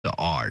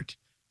art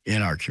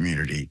in our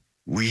community,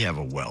 we have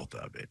a wealth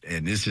of it.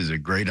 And this is a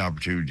great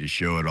opportunity to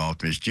show it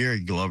off. Miss Jerry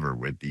Glover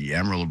with the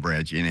Amarillo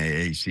Branch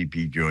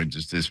NAACP joins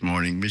us this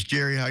morning. Miss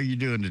Jerry, how are you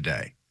doing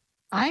today?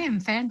 I am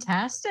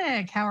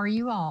fantastic. How are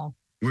you all?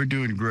 We're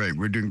doing great.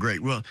 We're doing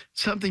great. Well,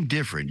 something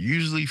different.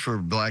 Usually for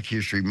Black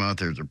History Month,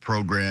 there's a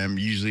program,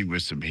 usually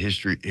with some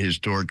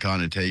historic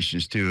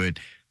connotations to it.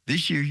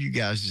 This year, you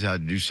guys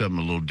decided to do something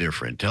a little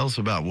different. Tell us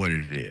about what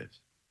it is.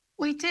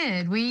 We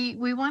did.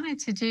 We wanted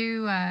to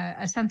do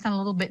something a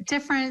little bit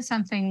different,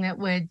 something that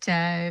would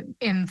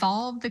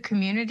involve the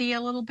community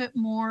a little bit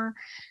more.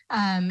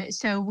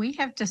 So we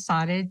have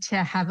decided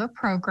to have a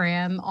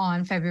program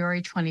on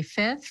February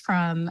 25th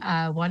from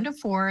 1 to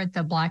 4 at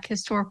the Black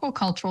Historical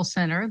Cultural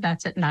Center.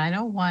 That's at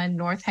 901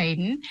 North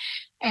Hayden.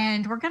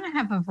 And we're going to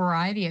have a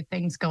variety of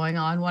things going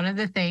on. One of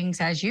the things,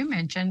 as you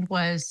mentioned,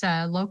 was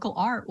local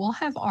art. We'll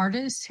have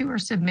artists who are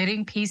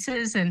submitting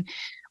pieces, and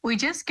we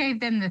just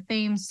gave them the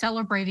theme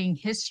Celebrating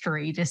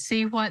History to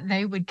see what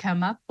they would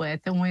come up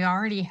with. And we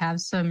already have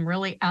some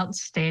really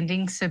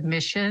outstanding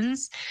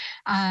submissions.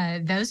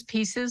 Those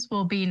pieces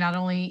will be not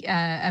only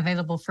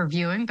available for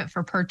viewing, but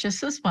for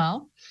purchase as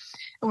well.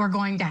 We're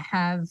going to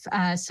have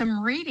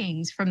some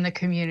readings from the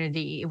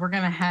community. We're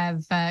going to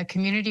have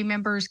community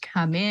members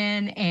come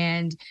in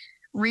and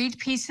read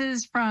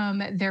pieces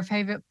from their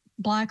favorite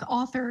Black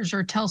authors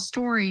or tell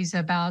stories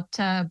about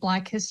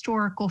Black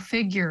historical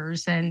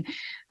figures, and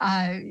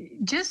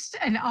just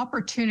an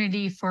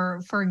opportunity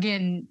for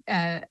again,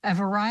 a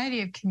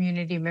variety of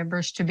community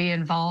members to be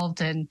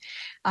involved and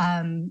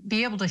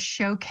be able to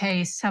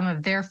showcase some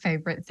of their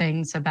favorite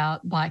things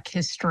about Black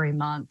History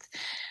Month.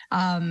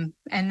 And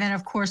then,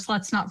 of course,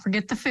 let's not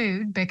forget the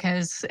food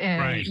because,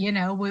 Right. you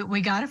know,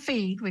 we got to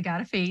feed. We got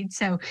to feed.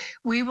 So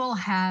we will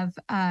have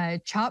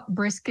chopped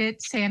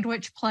brisket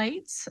sandwich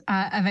plates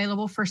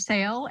available for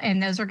sale,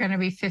 and those are going to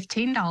be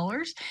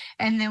 $15.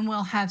 And then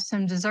we'll have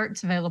some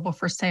desserts available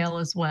for sale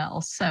as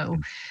well. So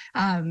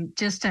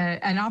just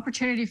an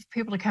opportunity for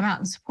people to come out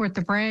and support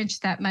the branch.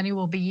 That money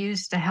will be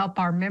used to help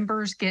our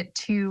members get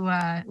to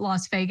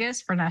Las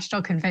Vegas for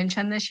National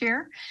Convention this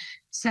year.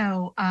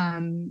 So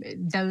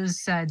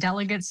those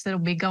delegates that will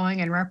be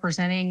going and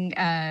representing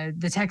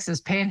the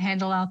Texas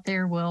Panhandle out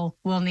there will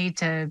need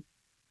to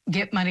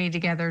get money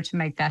together to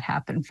make that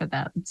happen for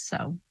them.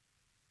 So,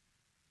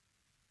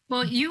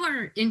 well, you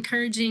are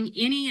encouraging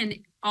any and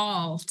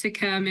all to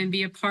come and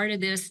be a part of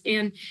this.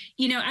 And,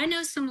 you know, I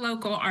know some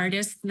local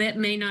artists that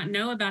may not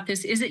know about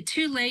this. Is it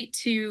too late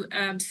to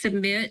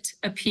submit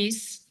a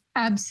piece?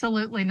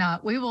 Absolutely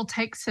not. We will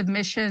take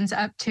submissions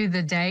up to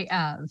the day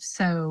of.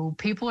 So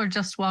people are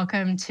just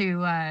welcome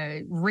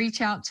to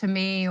reach out to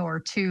me or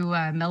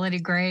to Melody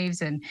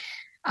Graves, and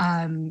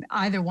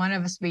either one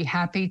of us would be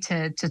happy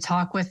to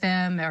talk with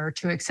them or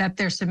to accept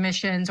their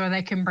submissions, or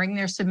they can bring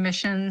their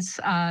submissions,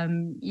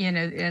 you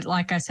know,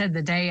 like I said,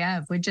 the day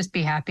of. We'd just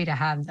be happy to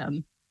have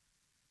them.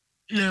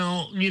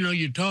 Now, you know,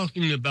 you're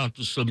talking about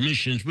the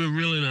submissions. We're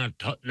really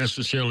not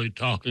necessarily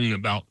talking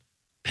about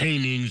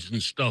paintings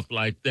and stuff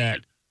like that.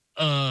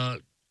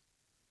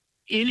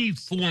 Any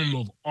form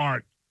of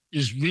art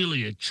is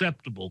really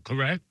acceptable,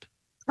 correct?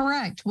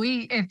 Correct.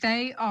 If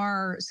they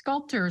are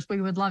sculptors,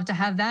 we would love to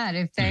have that.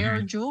 If they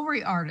are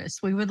jewelry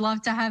artists, we would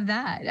love to have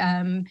that.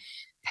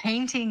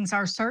 Paintings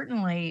are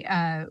certainly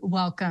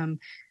welcome.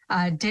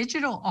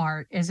 Digital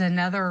art is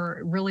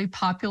another really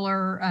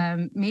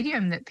popular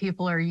medium that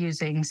people are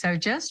using. So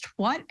just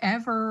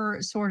whatever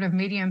sort of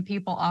medium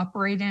people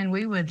operate in,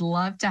 we would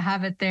love to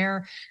have it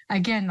there.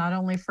 Again, not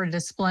only for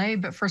display,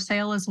 but for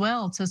sale as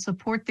well, to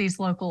support these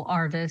local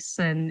artists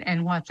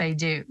and what they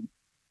do.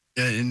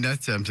 And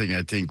that's something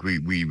I think we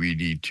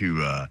need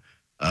to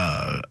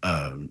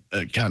kind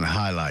of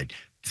highlight.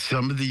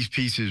 Some of these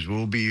pieces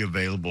will be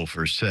available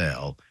for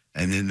sale,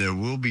 and then there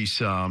will be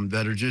some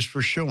that are just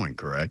for showing,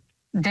 correct?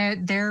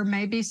 There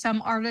may be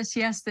some artists,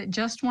 yes, that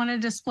just want to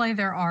display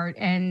their art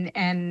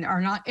and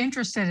are not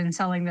interested in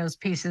selling those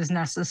pieces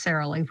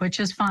necessarily, which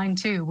is fine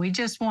too. We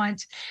just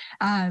want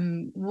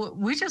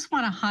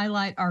to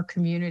highlight our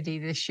community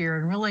this year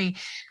and really,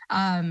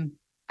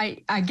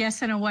 I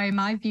guess in a way,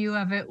 my view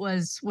of it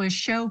was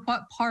show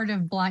what part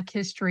of Black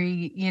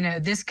history, you know,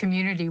 this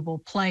community will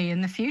play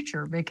in the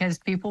future, because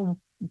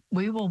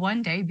we will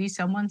one day be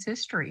someone's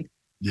history.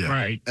 Yeah,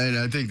 right. And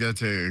I think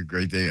that's a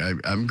great thing.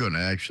 I'm going to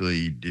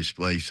actually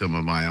display some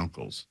of my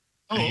uncle's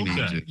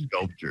paintings and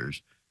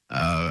sculptures.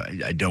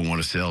 I don't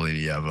want to sell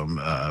any of them,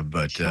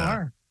 but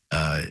Sure.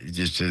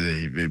 Just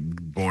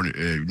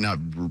not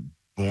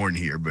born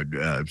here, but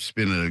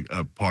spent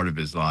a part of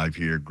his life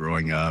here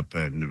growing up,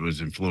 and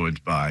was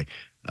influenced by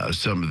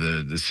some of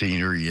the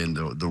scenery and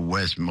the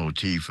West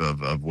motif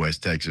of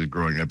West Texas,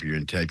 growing up here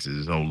in Texas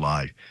his whole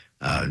life.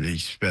 He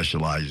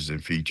specializes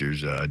and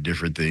features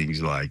different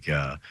things like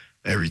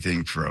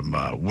everything from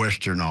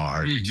Western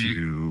art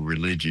to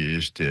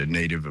religious to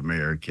Native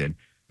American,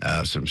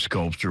 some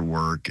sculpture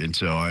work. And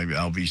so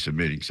I'll be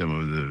submitting some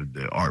of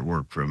the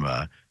artwork from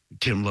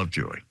Tim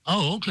Lovejoy.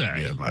 Oh,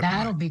 okay. Yeah,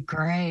 That'll be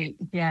great.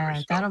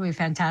 Yeah, that'll be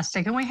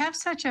fantastic. And we have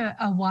such a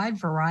wide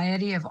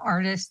variety of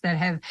artists that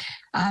have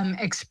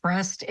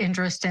expressed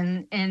interest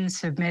in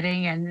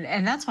submitting.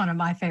 And that's one of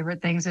my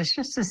favorite things is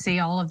just to see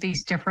all of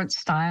these different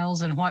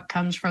styles and what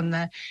comes from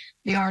the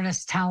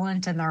artist's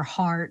talent and their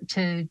heart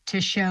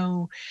to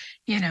show,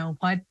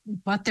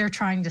 what they're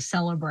trying to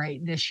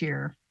celebrate this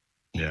year.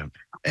 Yeah.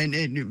 And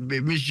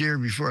Ms. Jerry,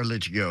 before I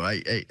let you go,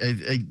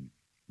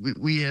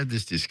 we had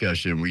this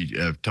discussion. We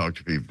have talked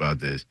to people about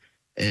this,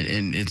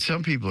 and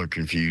some people are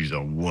confused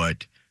on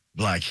what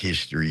Black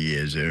history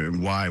is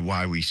and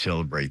why we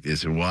celebrate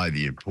this and why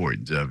the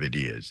importance of it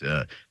is.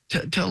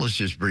 Tell us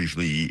just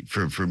briefly,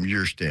 from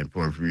your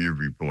standpoint, from your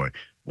viewpoint,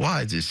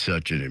 why is this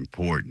such an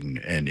important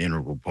and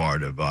integral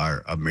part of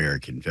our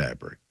American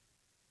fabric?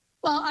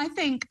 Well, I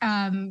think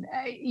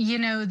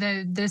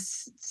the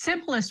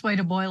simplest way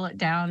to boil it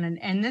down,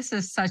 and this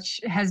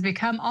has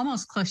become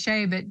almost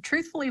cliche, but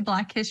truthfully,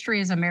 Black history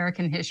is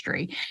American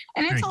history,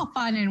 and it's all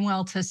fine and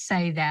well to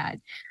say that,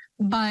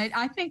 but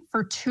I think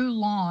for too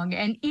long,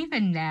 and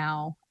even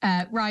now,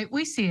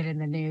 we see it in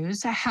the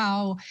news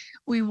how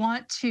we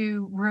want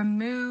to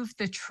remove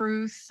the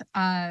truth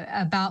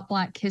about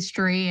Black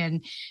history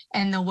and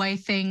the way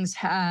things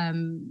have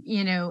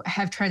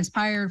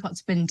transpired,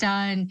 what's been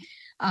done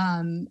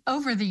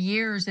over the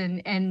years and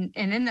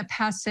in the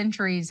past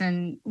centuries.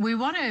 And we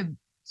want to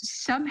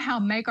somehow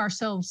make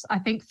ourselves, I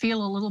think,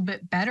 feel a little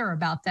bit better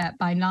about that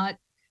by not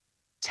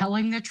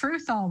telling the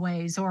truth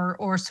always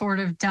or sort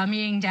of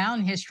dummying down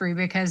history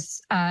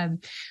because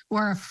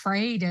we're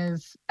afraid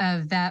of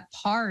that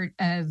part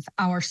of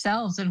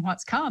ourselves and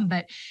what's come.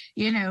 But,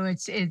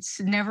 it's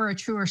never a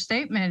truer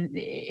statement.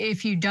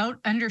 If you don't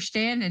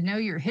understand and know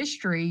your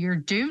history, you're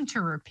doomed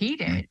to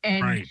repeat it.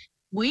 And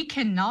we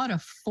cannot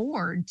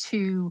afford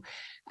to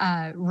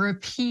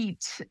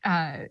repeat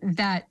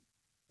that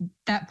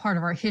part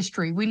of our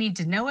history. We need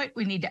to know it.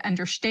 We need to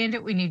understand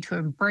it. We need to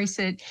embrace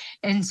it.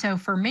 And so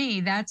for me,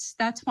 that's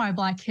why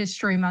Black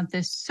History Month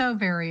is so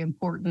very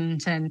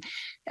important. And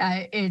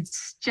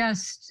it's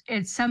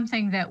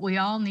something that we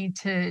all need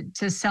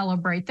to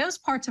celebrate. Those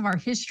parts of our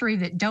history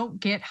that don't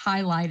get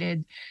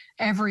highlighted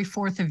every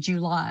 4th of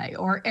July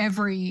or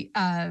every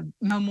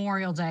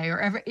Memorial Day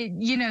or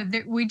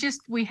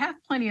we have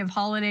plenty of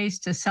holidays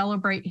to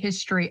celebrate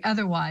history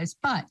otherwise,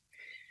 but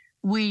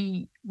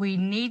we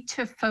need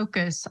to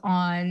focus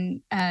on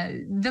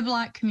the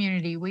Black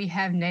community. We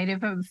have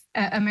Native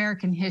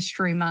American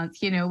History Month.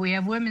 We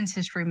have Women's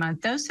History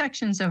Month. Those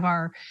sections of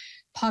our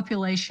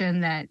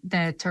population that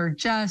are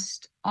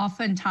just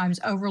oftentimes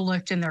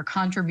overlooked in their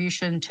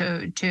contribution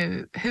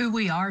to who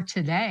we are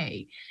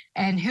today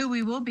and who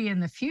we will be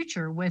in the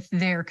future with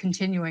their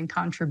continuing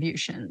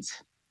contributions.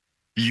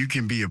 You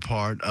can be a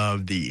part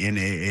of the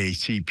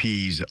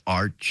NAACP's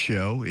art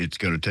show. It's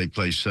going to take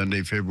place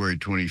Sunday, February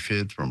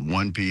 25th from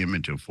 1 p.m.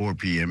 until 4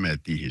 p.m.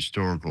 at the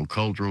Historical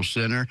Cultural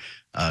Center.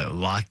 A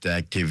lot of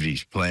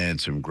activities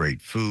planned, some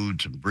great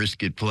food, some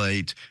brisket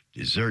plates,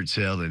 dessert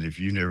sale. And if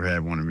you never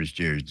had one of Miss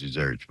Jerry's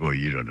desserts, boy,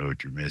 you don't know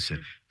what you're missing.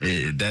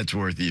 That's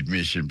worth the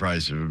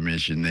price of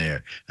admission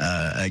there.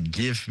 A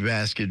gift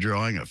basket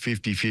drawing, a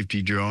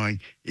 50-50 drawing.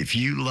 If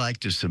you like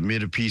to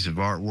submit a piece of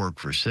artwork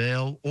for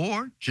sale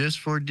or just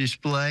for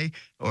display,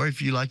 or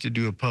if you like to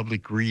do a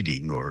public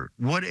reading or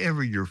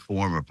whatever your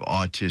form of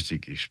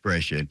artistic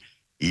expression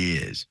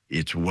is,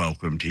 it's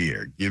welcomed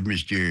here. Give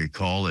Miss Jerry a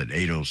call at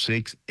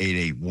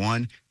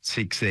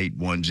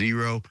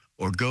 806-881-6810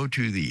 or go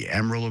to the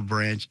Amarillo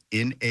Branch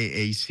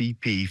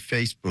NAACP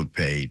Facebook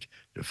page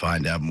to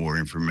find out more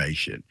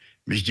information.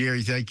 Ms.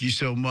 Jerry, thank you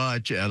so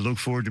much. I look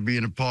forward to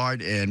being a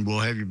part, and we'll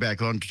have you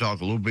back on to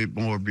talk a little bit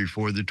more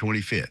before the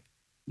 25th.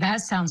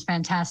 That sounds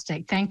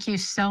fantastic. Thank you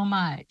so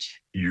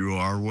much. You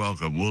are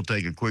welcome. We'll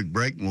take a quick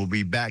break, and we'll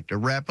be back to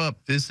wrap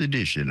up this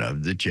edition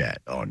of The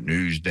Chat on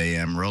Newsday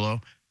Amarillo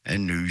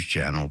and News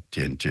Channel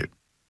 10-2.